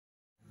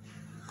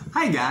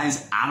Hi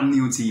guys, Adam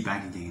the OT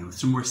back again with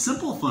some more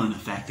simple, fun and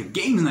effective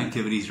games and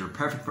activities that are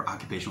perfect for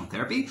occupational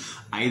therapy,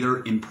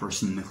 either in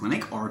person in the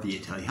clinic or via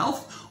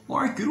telehealth,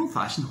 or good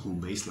old-fashioned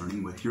home-based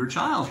learning with your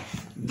child.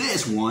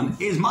 This one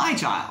is my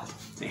child.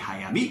 Say hi,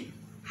 Abby.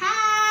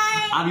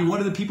 Hi! Abby, what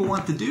do the people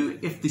want to do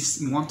if they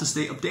want to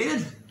stay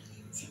updated?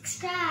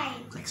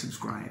 Subscribe. Click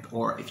subscribe.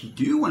 Or if you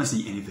do want to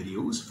see any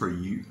videos for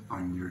you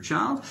and your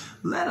child,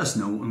 let us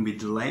know and we'll be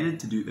delighted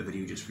to do a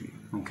video just for you.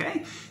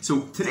 Okay?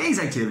 So today's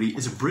activity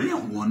is a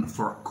brilliant one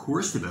for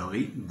core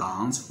stability,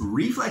 balance,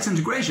 reflex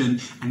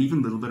integration, and even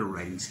a little bit of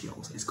writing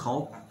skills. It's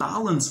called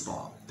balance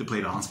ball. To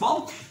play balance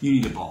ball, you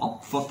need a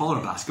ball. Football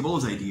or basketball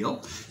is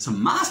ideal.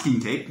 Some masking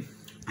tape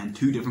and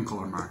 2 different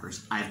color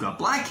markers. I've got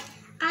black.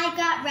 I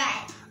got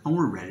red. And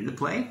we're ready to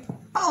play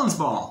balance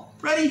ball.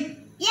 Ready?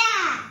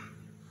 Yeah!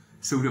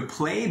 So to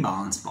play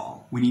balance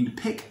ball, we need to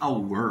pick a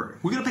word.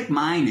 We're going to pick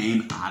my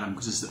name, Adam,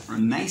 because it's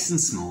nice and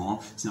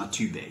small. It's not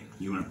too big.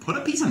 You're going to put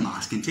a piece of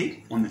masking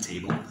tape on the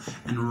table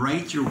and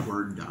write your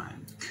word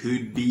down.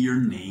 Could be your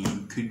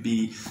name, could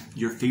be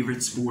your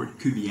favorite sport,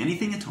 could be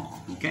anything at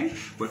all, okay?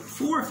 But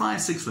 4, 5,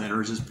 6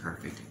 letters is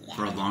perfect.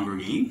 For a longer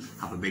game,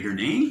 have a bigger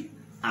name.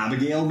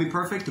 Abigail will be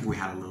perfect if we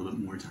had a little bit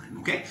more time,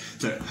 okay?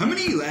 So how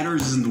many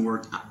letters is in the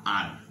word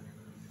Adam?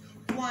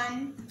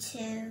 1,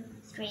 2,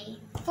 3,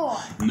 4.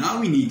 Now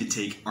we need to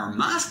take our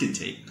masking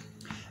tape.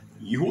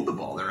 You hold the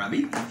ball there,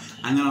 Abby.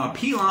 I'm going to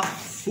peel off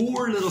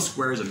 4 little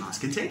squares of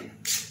masking tape.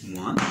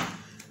 1,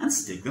 and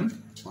stick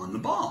them on the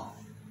ball.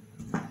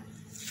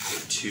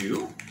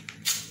 2,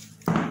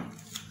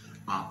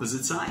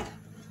 opposite side.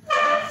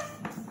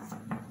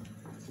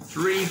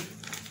 3,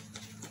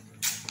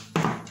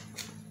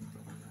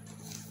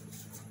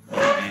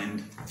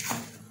 and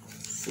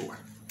 4.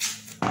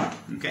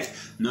 Okay,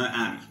 now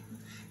Abby,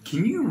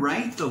 can you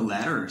write the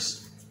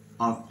letters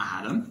of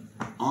Adam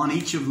on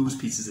each of those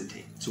pieces of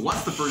tape? So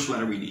what's the first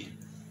letter we need?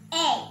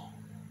 A.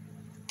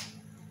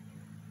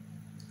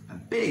 A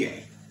big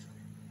A.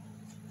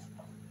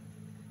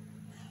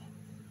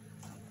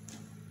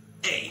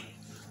 A.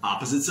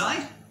 Opposite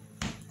side?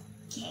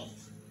 K.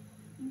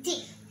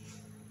 D.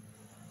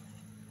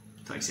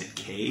 I thought you said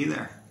K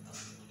there.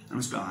 I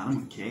don't spell Adam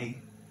with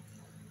K.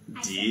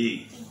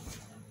 D.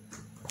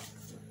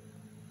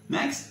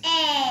 Next?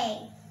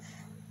 A.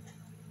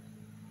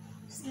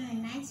 It's a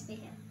nice big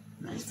A.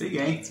 Nice big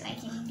A. So I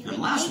can do And it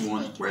last nice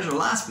one. big. Where's our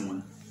last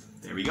one?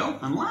 There we go.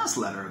 And last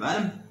letter of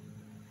Adam.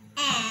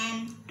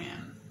 M.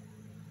 M.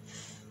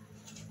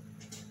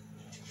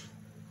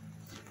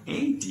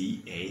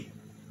 A-D-A-M.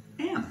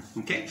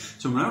 Okay,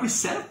 so now we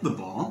set up the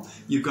ball,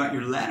 you've got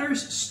your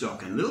letters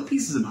stuck in little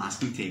pieces of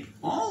masking tape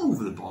all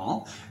over the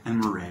ball,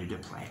 and we're ready to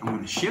play. I'm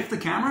going to shift the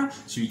camera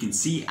so you can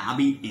see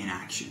Abby in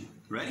action.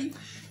 Ready?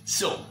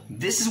 So,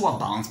 this is what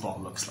balance ball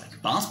looks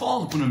like. Balance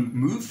ball is going to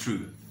move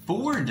through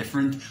 4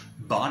 different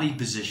body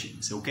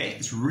positions, okay?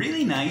 It's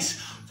really nice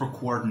for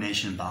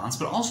coordination and balance,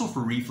 but also for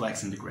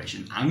reflex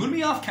integration. I'm going to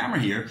be off camera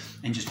here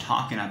and just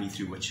talking Abby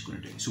through what she's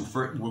going to do. So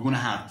we're going to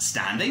have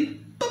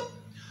standing, boop,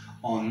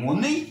 on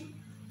 1 knee,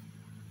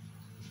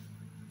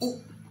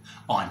 oh,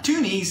 on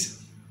 2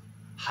 knees,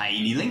 high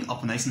kneeling,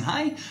 up nice and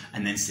high,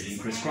 and then sitting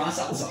crisscross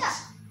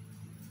applesauce.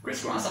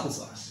 Crisscross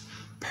applesauce.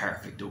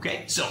 Perfect,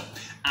 okay? So,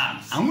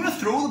 I'm going to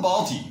throw the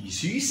ball to you.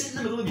 So you sit in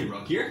the middle of your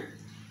rug here.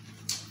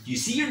 You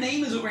see your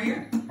name is over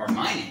here, or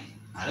my name,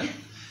 Adam.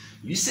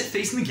 You sit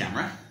facing the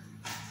camera.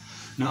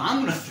 Now I'm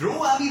going to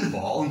throw Abby the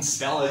ball and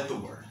spell out the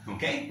word,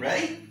 okay?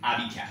 Ready?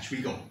 Abby catch. We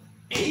go.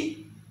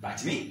 A, back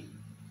to me.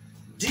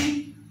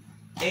 D,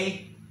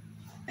 A,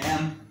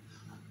 M,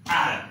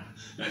 Adam.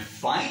 Now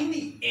find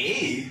the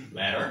A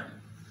letter,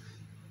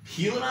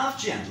 peel it off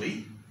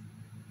gently,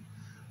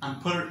 and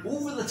put it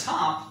over the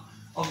top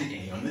of the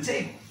A on the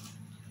table.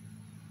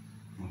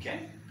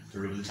 Okay?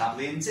 Throw it over the top of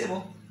the A on the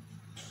table.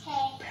 K.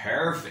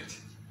 Perfect.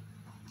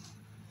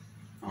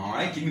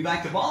 Alright, give me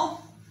back the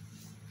ball.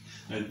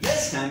 Now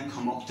this time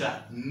come up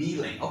to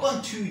kneeling. Up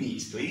on 2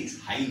 knees,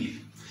 please. High knee.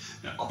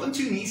 Now up on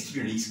 2 knees, keep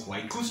your knees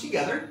quite close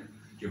together.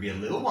 You'll be a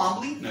little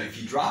wobbly. Now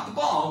if you drop the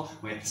ball,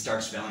 we have to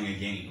start spelling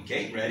again.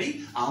 Okay,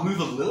 ready? I'll move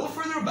a little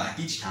further back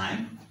each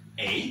time.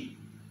 A,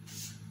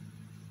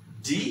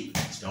 D,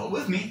 spell it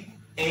with me.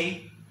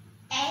 A,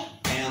 A.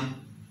 M,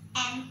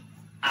 M.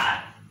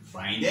 I.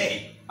 Find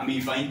A.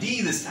 Find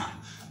D this time.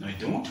 Now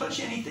don't touch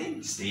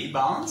anything. Stay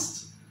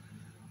balanced.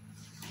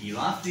 Peel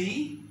off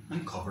D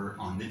and cover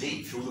on the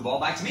D. Throw the ball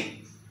back to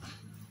me.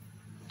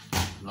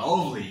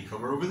 Lovely.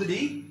 Cover over the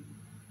D.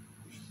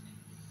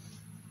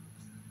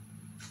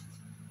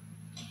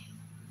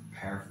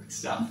 Perfect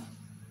stuff.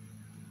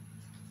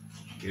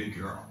 Good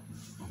girl.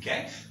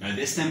 Okay. Now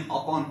this time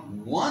up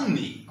on 1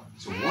 knee.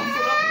 So 1 foot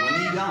up, 1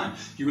 knee down.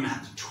 You're going to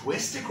have to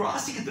twist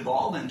across to get the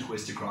ball, then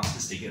twist across to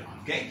stick it on.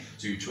 Okay?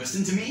 So you're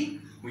twisting to me.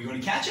 We're going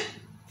to catch it.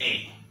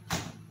 A.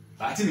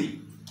 Back to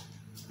me.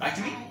 Back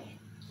to me.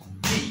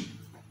 D.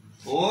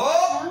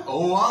 Oh,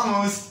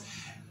 almost.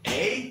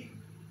 A.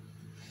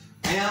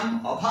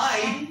 M. Up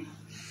high.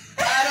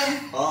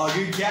 Adam. Oh,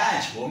 good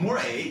catch. One more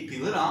A.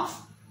 Peel it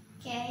off.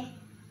 Okay.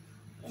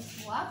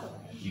 It's wobbly.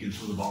 You can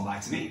throw the ball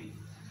back to me.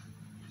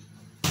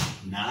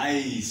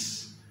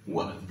 Nice.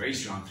 Well, a very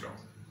strong throw.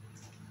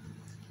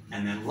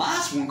 And then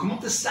last one, come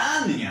up to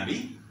standing,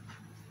 Abby.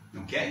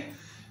 Okay.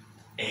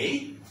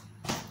 A.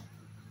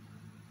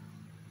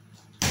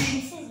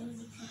 This is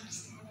easy for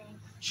understanding.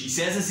 She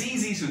says it's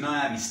easy, so now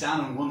Abby,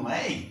 stand on one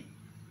leg.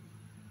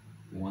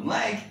 One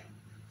leg.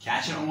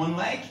 Catch it on one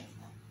leg.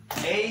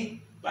 A.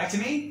 Back to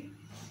me.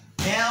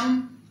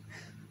 M.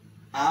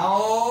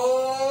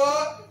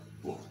 Out.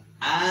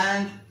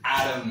 And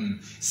Adam.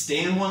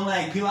 Stay on one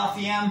leg. Peel off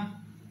the M.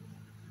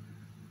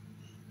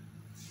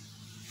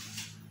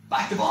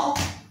 Back the ball.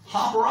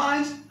 Hop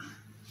around.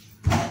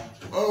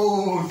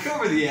 Oh,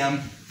 cover the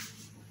M.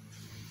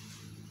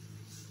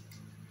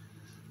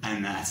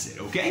 And that's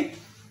it, okay?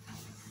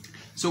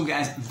 So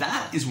guys,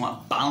 that is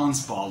what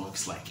balance ball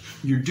looks like.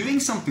 You're doing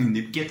something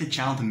to get the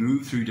child to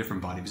move through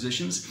different body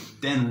positions,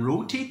 then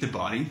rotate the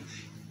body,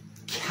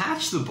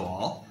 catch the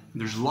ball.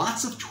 There's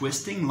lots of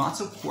twisting, lots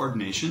of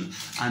coordination,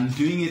 and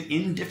doing it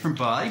in different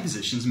body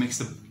positions makes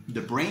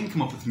the brain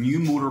come up with new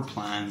motor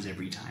plans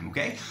every time,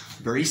 okay?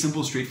 Very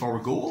simple,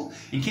 straightforward goal.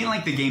 And kind of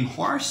like the game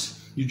horse,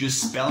 you're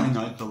just spelling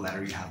out the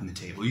letter you have on the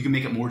table. You can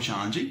make it more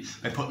challenging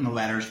by putting the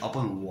letters up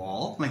on a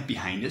wall, like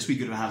behind us. We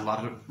could have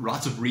had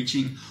lots of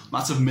reaching,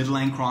 lots of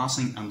midline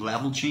crossing, and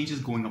level changes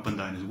going up and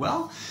down as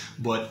well.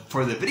 But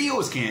for the video,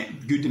 it's kind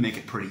of good to make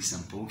it pretty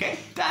simple, okay?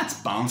 That's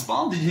balance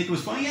ball. Did you think it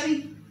was funny,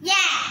 Eddie? Yeah.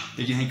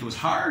 Did you think it was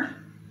hard?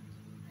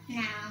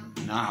 No.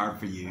 Not hard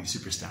for you,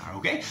 superstar,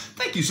 okay?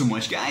 Thank you so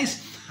much,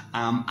 guys.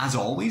 As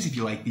always, if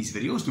you like these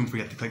videos, don't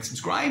forget to click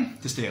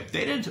subscribe to stay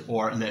updated,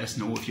 or let us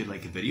know if you'd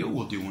like a video.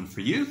 We'll do one for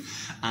you.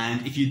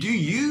 And if you do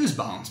use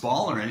balance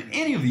ball or in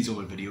any of these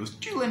other videos,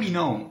 do let me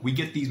know. We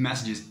get these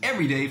messages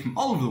every day from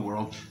all over the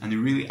world, and they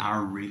really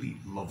are really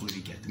lovely to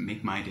get to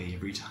make my day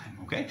every time,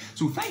 okay?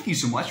 So thank you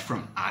so much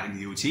from Adam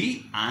the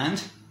OT,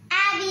 and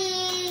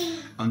Abby.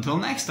 until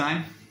next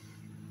time,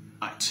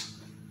 out.